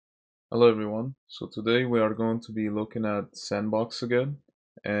Hello everyone. So today we are going to be looking at Sandbox again,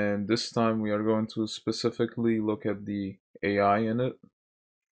 and this time we are going to specifically look at the AI in it.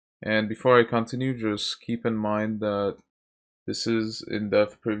 And before I continue, just keep in mind that this is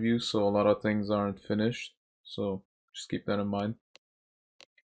in-depth preview, so a lot of things aren't finished. So just keep that in mind.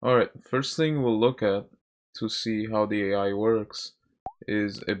 Alright, first thing we'll look at to see how the AI works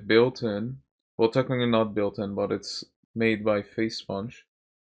is a built-in, well technically not built-in, but it's made by FacePunch.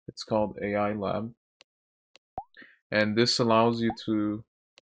 It's called AI Lab. And this allows you to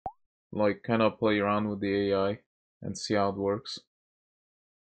like kind of play around with the AI and see how it works.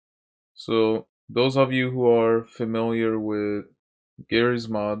 So those of you who are familiar with Garry's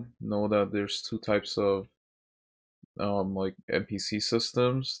mod know that there's two types of like NPC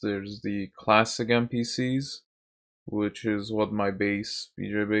systems. There's the classic NPCs, which is what my base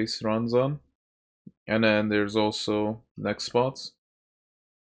VJ base runs on, and then there's also next spots,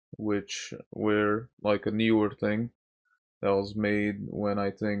 which were like a newer thing that was made when I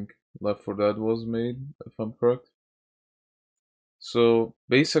think Left 4 Dead was made, if I'm correct. So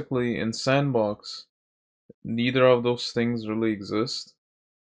basically, in Sandbox, neither of those things really exist.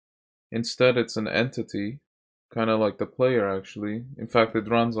 Instead, it's an entity, kind of like the player actually. In fact, it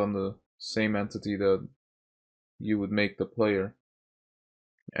runs on the same entity that you would make the player.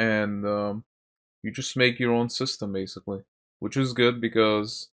 And you just make your own system basically, which is good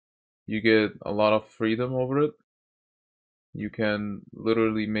because you get a lot of freedom over it. You can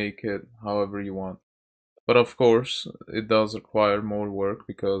literally make it however you want. But of course, it does require more work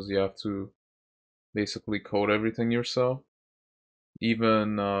because you have to basically code everything yourself.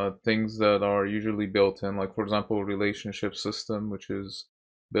 Even things that are usually built in, like for example, relationship system, which is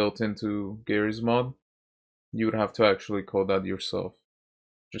built into Garry's mod, you would have to actually code that yourself.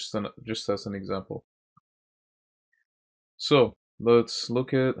 Just as an example. So let's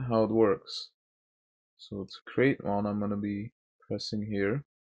look at how it works. So to create one, I'm gonna be pressing here.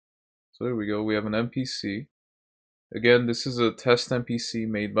 So here we go. We have an NPC. Again, this is a test NPC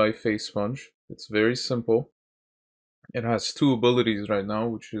made by FacePunch. It's very simple. It has two abilities right now,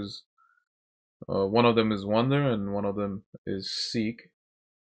 which is one of them is Wonder and one of them is Seek.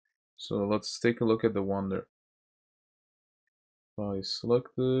 So let's take a look at the Wonder. I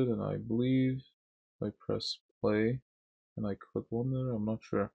select it and I believe I press play and I click Wonder. I'm not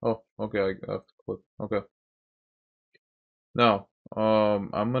sure. Oh, okay, I have to click. Okay. Now,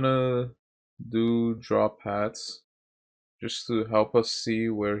 I'm gonna do drop hats just to help us see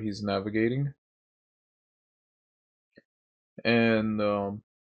where he's navigating. And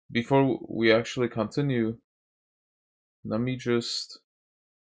before we actually continue, let me just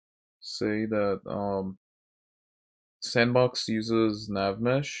say that Sandbox uses nav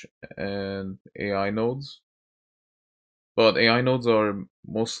mesh and AI nodes, but AI nodes are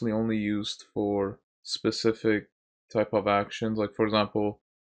mostly only used for specific type of actions, like for example,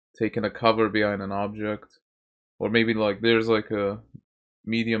 taking a cover behind an object, or maybe like there's like a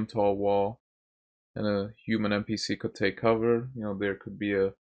medium tall wall and a human NPC could take cover. You know, there could be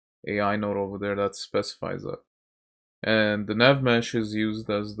a AI node over there that specifies that. And the nav mesh is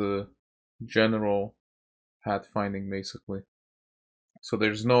used as the general pathfinding basically. So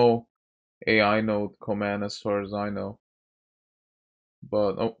there's no AI node command as far as I know.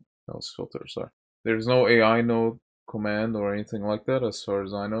 But oh, that was filter, sorry. There's no AI node command or anything like that as far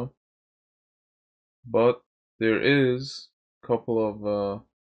as I know. But there is a couple of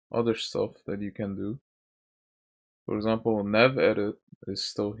other stuff that you can do. For example, nav edit is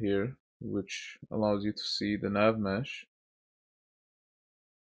still here, which allows you to see the nav mesh.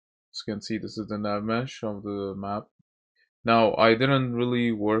 As you can see, this is the nav mesh of the map. Now, I didn't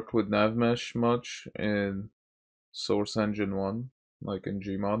really work with nav mesh much in Source Engine 1, like in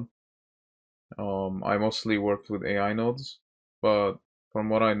Gmod. I mostly worked with AI nodes, but from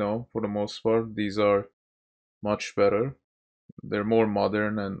what I know, for the most part, these are much better. They're more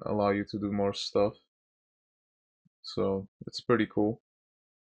modern and allow you to do more stuff. So it's pretty cool.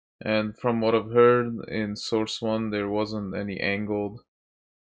 And from what I've heard in Source 1, there wasn't any angled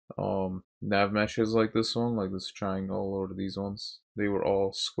nav meshes like this one, like this triangle or these ones. They were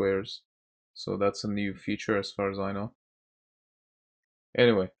all squares. So that's a new feature as far as I know.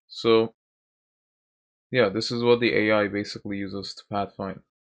 Anyway, so yeah, this is what the AI basically uses to pathfind.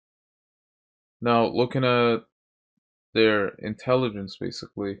 Now, looking at their intelligence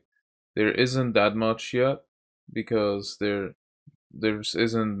basically, there isn't that much yet because there's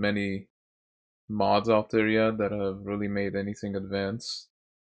isn't many mods out there yet that have really made anything advanced.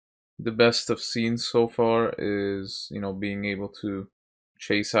 The best I've seen so far is, you know, being able to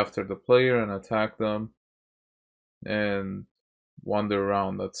chase after the player and attack them, and wander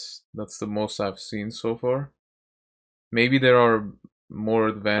around. That's the most I've seen so far. Maybe there are more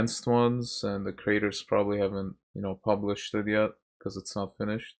advanced ones, and the creators probably haven't, published it yet because it's not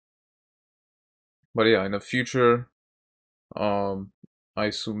finished. But yeah, in the future, um, I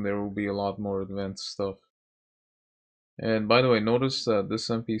assume there will be a lot more advanced stuff. And by the way, notice that this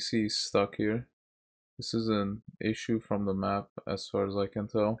NPC is stuck here. This is an issue from the map, as far as I can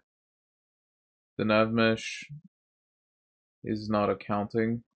tell. The nav mesh is not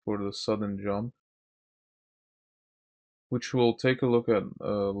accounting for the sudden jump, which we'll take a look at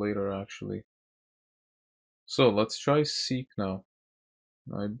later, actually. So let's try seek now.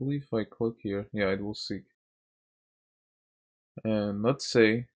 I believe if I click here, yeah, it will seek. And let's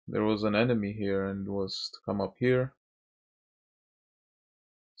say there was an enemy here and was to come up here.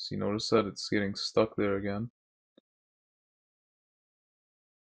 So you notice that it's getting stuck there again.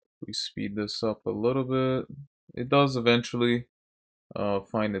 We speed this up a little bit. It does eventually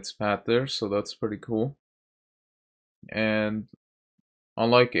find its path there, so that's pretty cool. And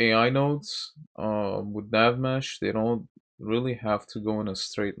unlike AI nodes, with NavMesh, they don't really have to go in a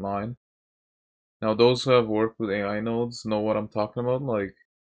straight line. Now, those who have worked with AI nodes know what I'm talking about. Like,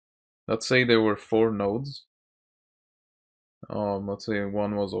 let's say there were 4 nodes. Let's say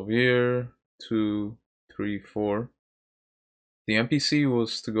one was over here, 2, 3, 4. The NPC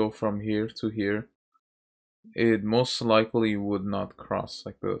was to go from here to here. It most likely would not cross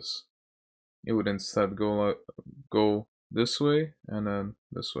like this. It would instead go this way and then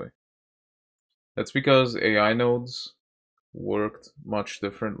this way. That's because AI nodes worked much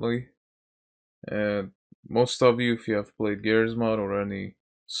differently. And most of you, if you have played Garry's Mod or any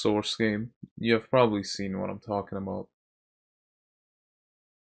Source game, you have probably seen what I'm talking about.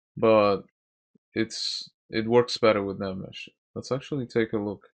 But it works better with NavMesh. Let's actually take a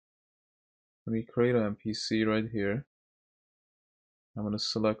look. Let me create an NPC right here. I'm gonna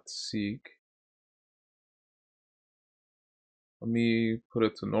select Seek. Let me put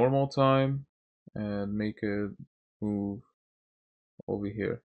it to normal time and make it move over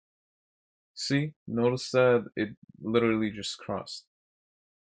here. See, notice that it literally just crossed.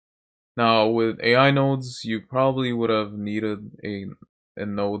 Now with AI nodes, you probably would have needed a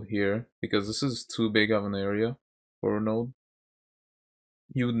node here because this is too big of an area for a node.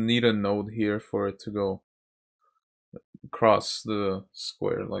 You would need a node here for it to go across the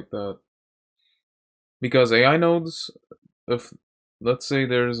square like that. Because AI nodes, if let's say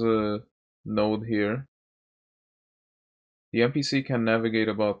there's a node here, the NPC can navigate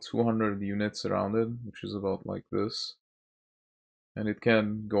about 200 units around it, which is about like this. And it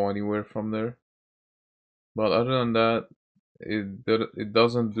can go anywhere from there. But other than that, it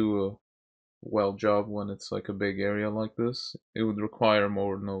doesn't do a well job when it's like a big area like this. It would require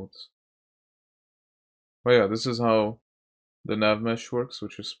more nodes. But yeah, this is how the nav mesh works,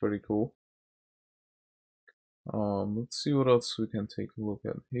 which is pretty cool. Let's see what else we can take a look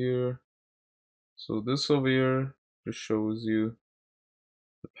at here. So this over here just shows you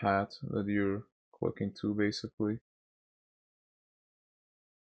the path that you're clicking to, basically.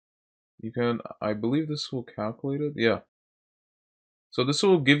 You can, I believe this will calculate it. Yeah. So this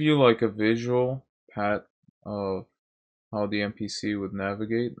will give you like a visual path of how the NPC would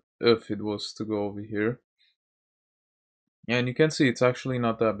navigate if it was to go over here. And you can see it's actually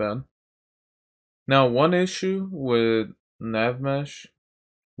not that bad. Now, one issue with NavMesh,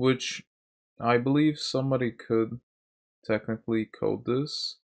 which I believe somebody could technically code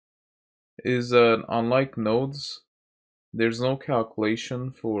this, is that unlike nodes, there's no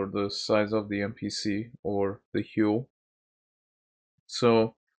calculation for the size of the NPC or the hue.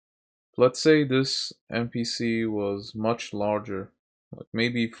 So let's say this NPC was much larger, like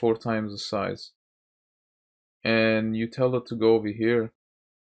maybe 4 times the size, and you tell it to go over here,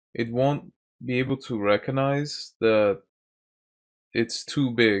 it won't be able to recognize that it's too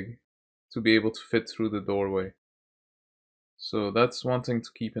big to be able to fit through the doorway. So that's one thing to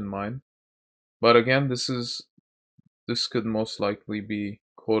keep in mind. But again, this could most likely be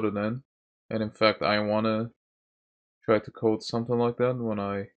coded in. And in fact, I wanna try to code something like that when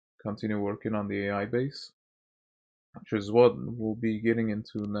I continue working on the AI base, which is what we'll be getting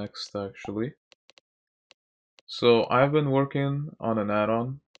into next actually. So I've been working on an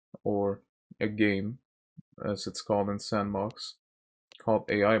add-on or a game as it's called in Sandbox called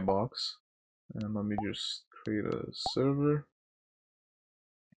AI Box. And let me just create a server.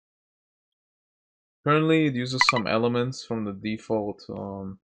 Currently, it uses some elements from the default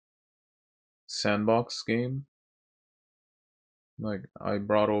sandbox game. Like I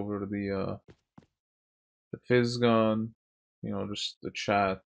brought over the fizz gun, just the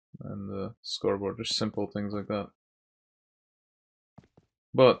chat and the scoreboard, just simple things like that.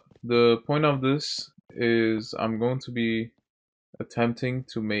 But the point of this is I'm going to be attempting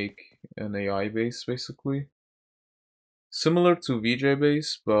to make an AI base basically. Similar to VJ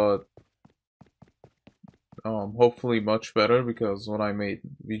base, but hopefully much better because when I made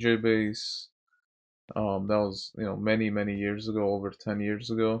VJ base, that was many years ago, over 10 years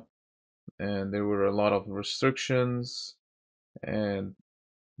ago, and there were a lot of restrictions, and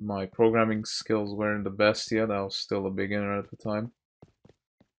my programming skills weren't the best yet. I was still a beginner at the time.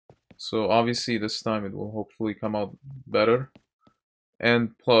 So obviously this time it will hopefully come out better.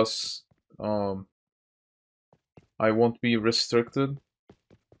 And plus, I won't be restricted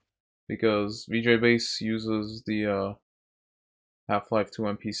because VJ base uses the Half-Life 2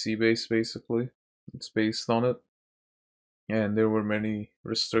 NPC base basically. It's based on it. And there were many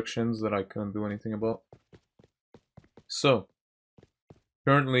restrictions that I couldn't do anything about. So,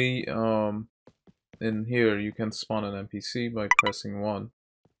 currently, in here you can spawn an NPC by pressing 1.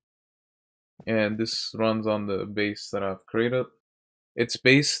 And this runs on the base that I've created. It's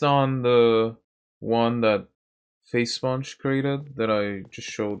based on the one that FaceSponge created that I just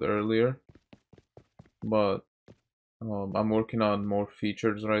showed earlier. But I'm working on more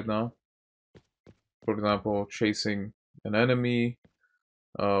features right now. For example, chasing an enemy,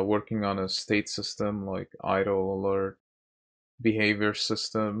 working on a state system like idle, alert, behavior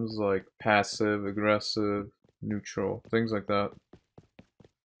systems like passive, aggressive, neutral, things like that.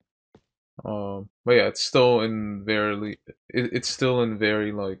 But yeah, it's still in it's still in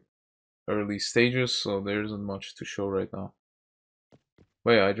very like early stages, so there isn't much to show right now.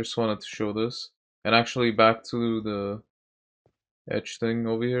 But yeah, I just wanted to show this. And actually back to the edge thing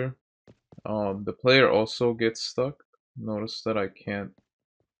over here. The player also gets stuck. Notice that I can't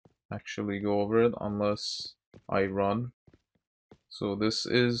actually go over it unless I run. So this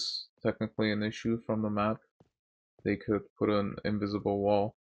is technically an issue from the map. They could put an invisible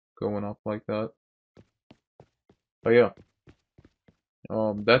wall going up like that. But yeah,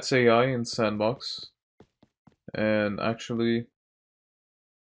 that's AI in Sandbox. And actually,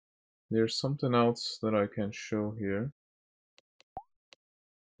 there's something else that I can show here,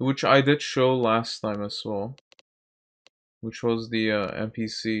 which I did show last time as well, which was the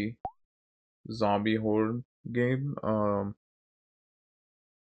NPC zombie horde game.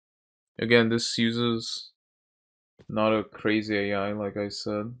 Again, this uses not a crazy AI, like I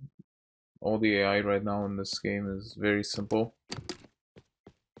said. All the AI right now in this game is very simple.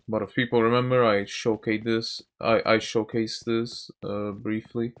 But if people remember, I showcased this. I showcased this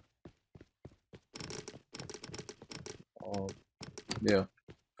briefly. Yeah,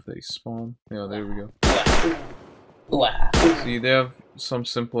 they spawn. Yeah, there we go. See, they have some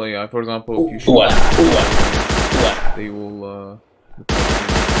simple AI. For example, if you shoot them, they will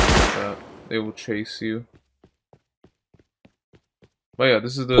they will chase you. But yeah,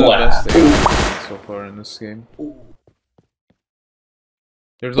 this is the best AI so far in this game.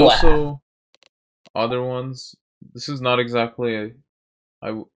 There's also other ones. This is not exactly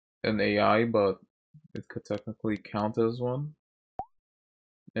an AI, but it could technically count as one.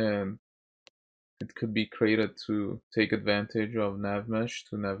 And it could be created to take advantage of nav mesh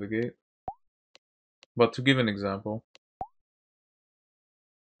to navigate. But to give an example,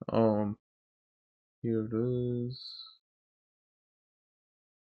 here it is.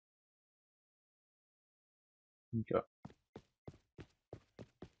 Okay.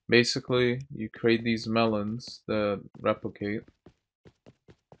 Basically, you create these melons that replicate,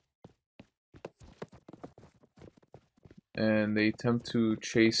 and they attempt to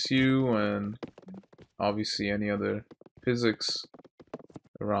chase you and obviously any other physics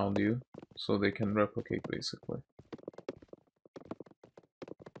around you, so they can replicate basically.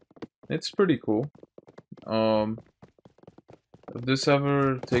 It's pretty cool. If this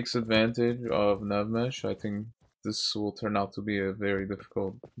ever takes advantage of navmesh, I think this will turn out to be a very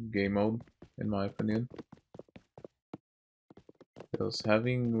difficult game mode, in my opinion. Because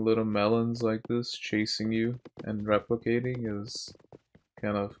having little melons like this chasing you and replicating is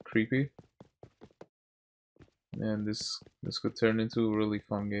kind of creepy. And this could turn into a really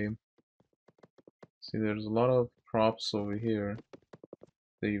fun game. See, there's a lot of props over here.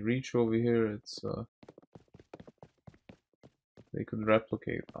 They reach over here, it's they could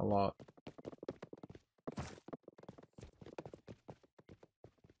replicate a lot.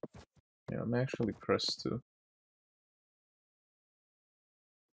 Yeah, I'm actually pressed too.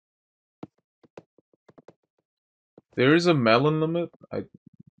 There is a melon limit. I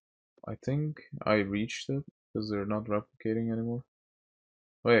think I reached it because they're not replicating anymore.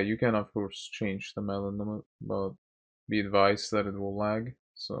 Oh yeah, you can of course change the melon limit, but be advised that it will lag.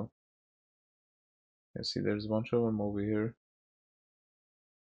 So, yeah, see, there's a bunch of them over here.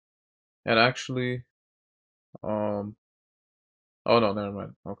 And actually, um, oh no, never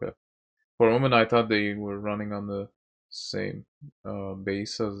mind. Okay. For a moment, I thought they were running on the same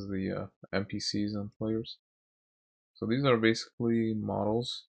base as the NPCs and players. So these are basically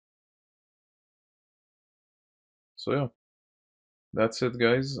models. So yeah, that's it,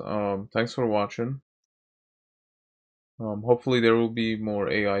 guys. Thanks for watching. Hopefully there will be more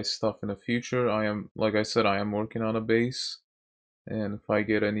AI stuff in the future. Like I said, I am working on a base, and if I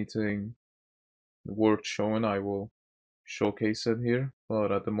get anything worth showing, I will showcase it here.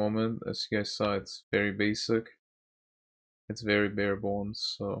 But at the moment, as you guys saw, it's very basic. It's very bare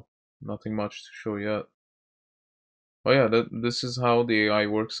bones, so nothing much to show yet. But yeah, this is how the AI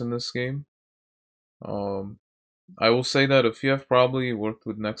works in this game. Um, I will say that if you have probably worked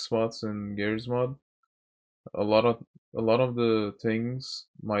with Nextbots and Garry's mod, a lot of a lot of the things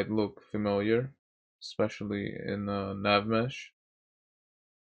might look familiar, especially in NavMesh.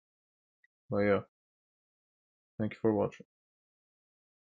 But yeah, thank you for watching.